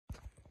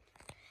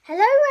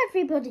Hello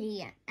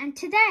everybody, and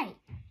today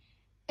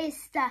is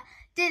the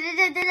day of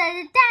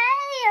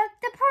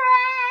the parade.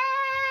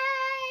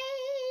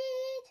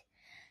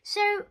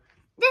 So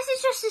this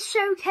is just a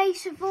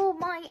showcase of all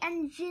my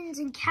engines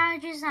and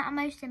carriages that are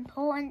most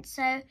important.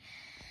 So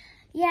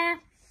yeah,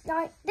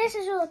 like this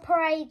is all the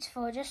parade's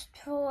for, just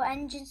for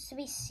engines to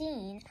be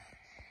seen.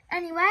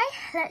 Anyway,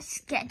 let's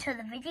get into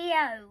the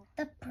video.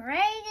 The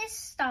parade is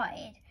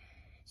started.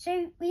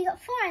 So we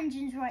got 4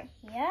 engines right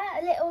here,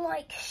 a little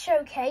like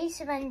showcase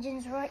of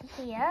engines right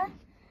here.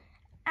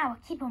 Ow, I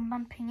keep on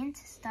bumping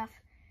into stuff.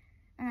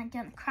 And I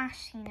don't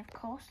crash scene, of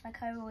course,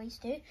 like I always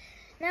do.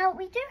 Now,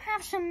 we do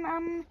have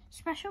some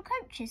special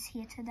coaches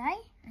here today.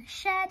 A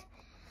shed,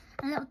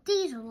 a little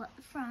diesel at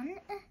the front.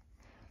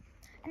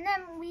 And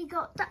then we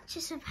got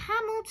Duchess of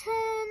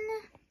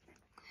Hamilton.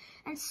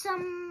 And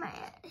some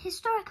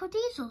historical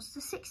diesels,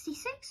 the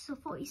 66, the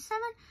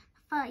 47,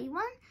 the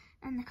 31,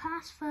 and the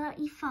class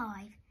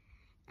 35.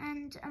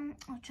 And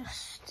I'll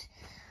just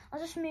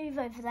move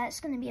over there. It's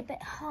going to be a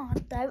bit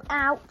hard though.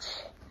 Ouch.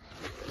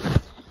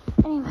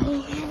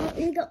 Anyway,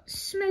 we got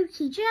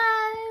Smokey Joe,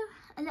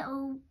 a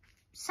little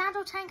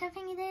saddle tank, I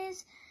think it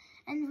is,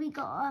 and we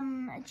got a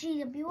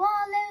GWR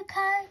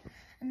loco,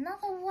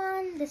 another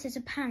one. This is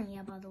a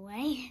pannier, by the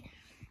way.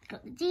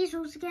 Got the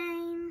diesels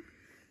again.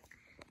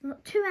 We've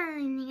got 2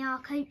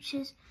 LNER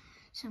coaches,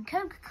 some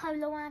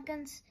Coca-Cola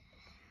wagons,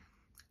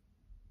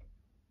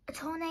 a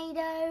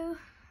Tornado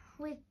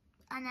with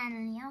an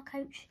LNER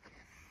coach,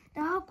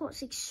 the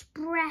Hogwarts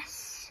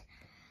Express,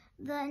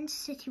 the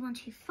Intercity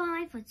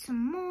 125 with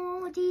some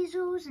more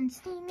diesels and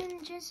steam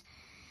engines,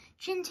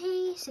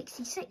 Ginty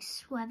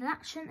 66, wherever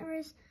that shunter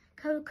is,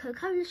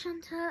 Coca-Cola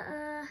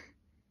shunter,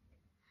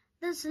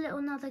 there's a little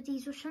another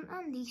diesel shunter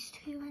and these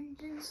 2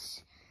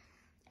 engines,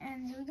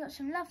 and we've got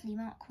some lovely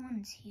Mark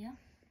 1s here.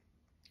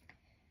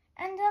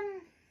 And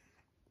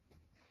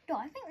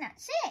I think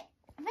that's it.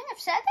 I think I've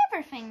said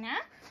everything now.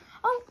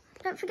 Oh,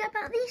 don't forget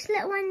about these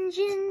little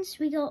engines.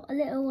 We got a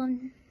little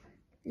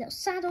little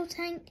saddle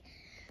tank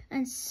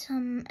and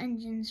some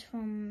engines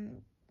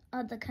from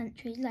other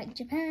countries like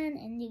Japan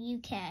and the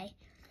UK.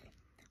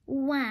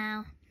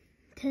 Wow,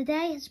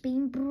 today has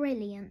been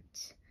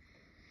brilliant.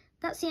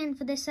 That's the end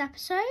for this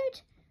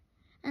episode,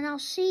 and I'll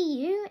see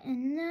you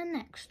in the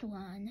next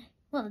one.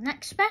 Well, the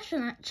next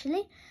special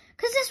actually,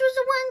 because this was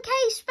a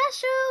 1K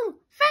special.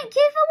 Thank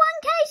you for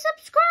 1K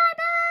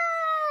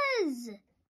subscribers!